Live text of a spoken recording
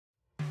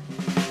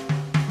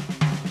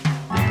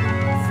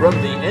From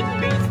the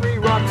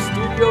NB3 Rock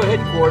Studio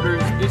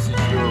headquarters, this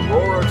is your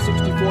Roar of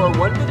 64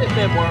 one-minute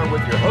memoir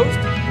with your host,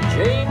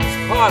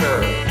 James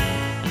Potter.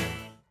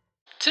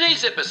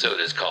 Today's episode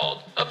is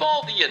called Of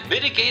All The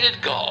Unmitigated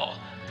Gall.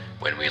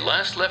 When we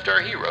last left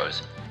our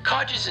heroes,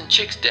 Codge's and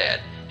Chick's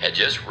dad had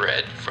just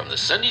read from the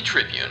Sunday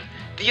Tribune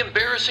the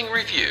embarrassing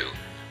review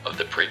of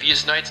the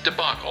previous night's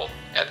debacle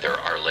at their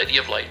Our Lady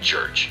of Light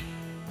church.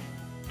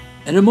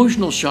 An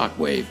emotional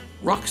shockwave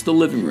rocks the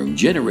living room,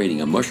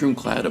 generating a mushroom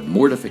cloud of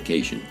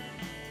mortification.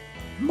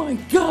 "My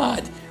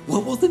God,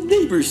 what will the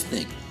neighbors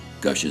think?"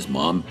 gushes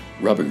Mom,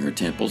 rubbing her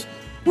temples.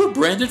 "We're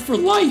branded for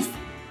life."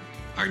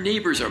 "Our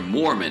neighbors are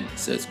Mormon,"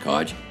 says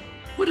Codge.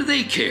 "What do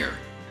they care?"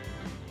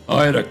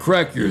 "I had to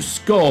crack your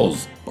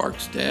skulls,"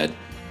 barks Dad.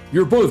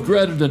 "You're both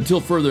grounded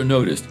until further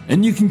notice,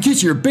 and you can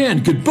kiss your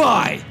band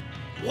goodbye."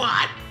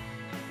 "What?"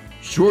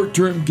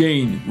 "Short-term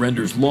gain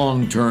renders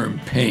long-term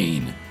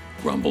pain,"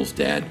 grumbles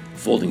Dad,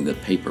 folding the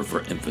paper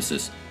for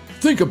emphasis.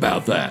 "Think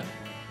about that."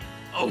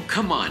 "Oh,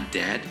 come on,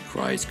 Dad,"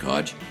 cries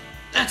Codge.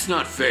 "That's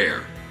not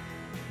fair."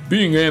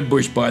 "Being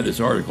ambushed by this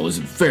article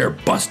isn't fair,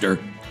 Buster,"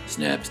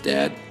 snaps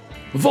Dad.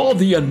 "Of all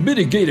the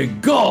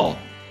unmitigated gall."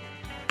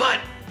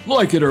 "But..."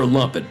 "Like it or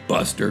lump it,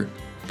 Buster,"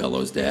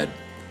 bellows Dad.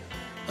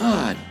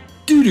 "Ah,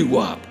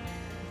 doo-doo-wop."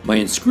 My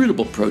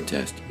inscrutable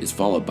protest is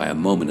followed by a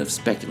moment of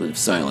speculative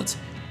silence,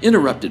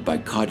 interrupted by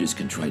Codge's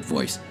contrite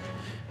voice.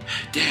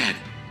 "Dad,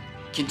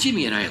 can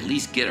Jimmy and I at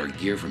least get our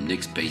gear from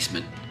Nic's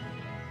basement?"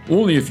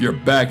 "Only if you're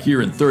back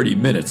here in 30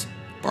 minutes,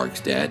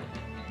 barks Dad.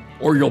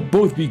 "or you'll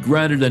both be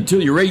grounded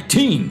until you're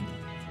 18.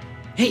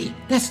 "Hey,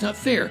 that's not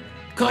fair.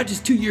 Codge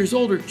is 2 years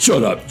older."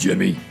 "Shut up,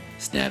 Jimmy,"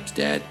 snaps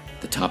Dad,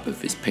 the top of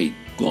his pate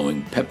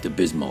glowing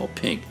Pepto-Bismol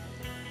pink.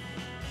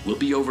 "We'll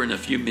be over in a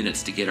few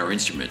minutes to get our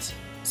instruments,"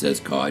 says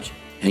Codge,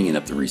 hanging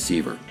up the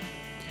receiver.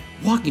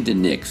 Walking to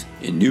Nic's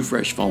in new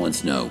fresh fallen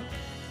snow,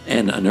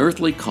 an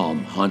unearthly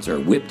calm haunts our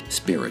whipped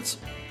spirits.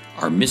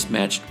 Our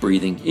mismatched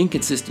breathing,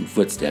 inconsistent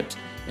footsteps,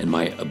 and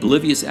my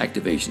oblivious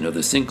activation of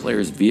the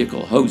Sinclair's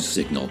vehicle hose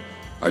signal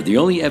are the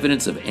only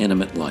evidence of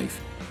animate life.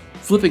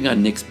 Flipping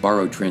on Nic's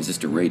borrowed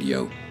transistor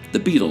radio, the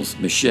Beatles'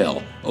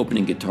 Michelle,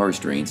 opening guitar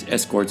strains,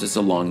 escorts us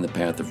along the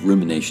path of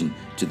rumination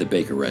to the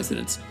Baker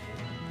residence.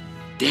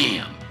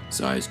 "Damn,"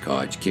 sighs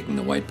Codge, kicking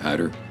the white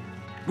powder.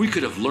 "We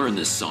could have learned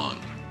this song."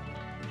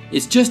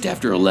 It's just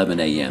after 11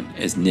 a.m.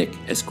 as Nic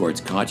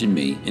escorts Codge and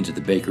me into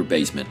the Baker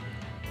basement.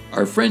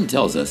 Our friend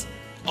tells us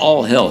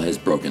all hell has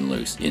broken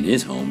loose in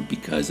his home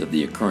because of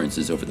the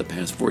occurrences over the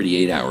past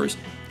 48 hours,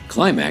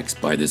 climaxed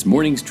by this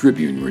morning's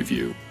Tribune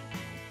review.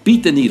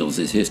 Beat the Needles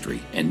is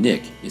history, and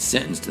Nic is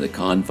sentenced to the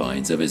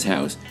confines of his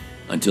house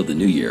until the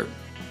new year.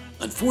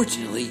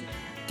 "Unfortunately,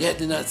 Dad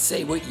did not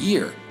say what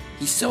year.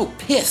 He's so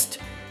pissed."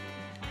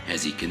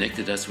 "Has he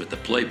connected us with the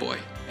Playboy?"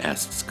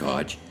 asks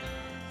Codge.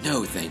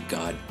 "No, thank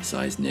God,"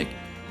 sighs Nic.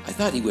 "I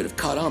thought he would have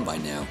caught on by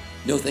now,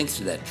 no thanks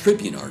to that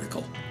Tribune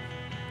article."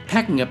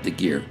 Packing up the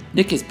gear,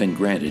 Nic has been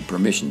granted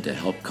permission to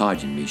help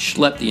Codge and me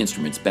schlep the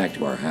instruments back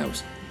to our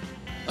house.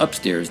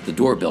 Upstairs, the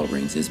doorbell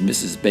rings as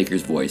Mrs.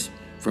 Baker's voice,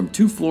 from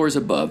 2 floors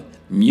above,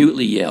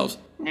 mutely yells,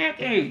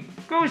 "Nicky,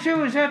 go see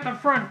who's at the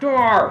front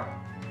door."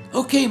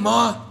 "Okay,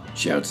 Ma,"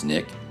 shouts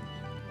Nic.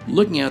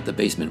 Looking out the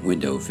basement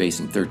window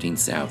facing 13th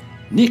South,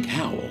 Nic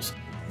howls.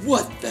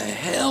 "What the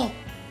hell?"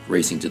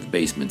 Racing to the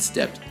basement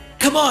steps.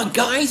 "Come on,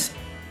 guys!"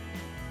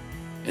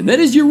 And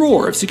that is your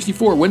Roar of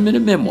 64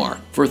 one-minute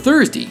memoir for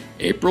Thursday,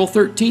 April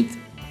 13th,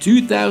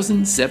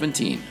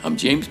 2017. I'm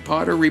James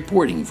Potter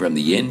reporting from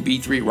the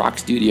NB3 Rock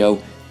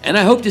Studio, and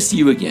I hope to see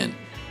you again.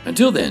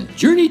 Until then,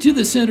 journey to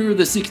the center of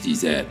the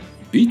 60s at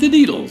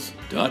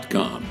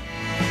beattheneedles.com.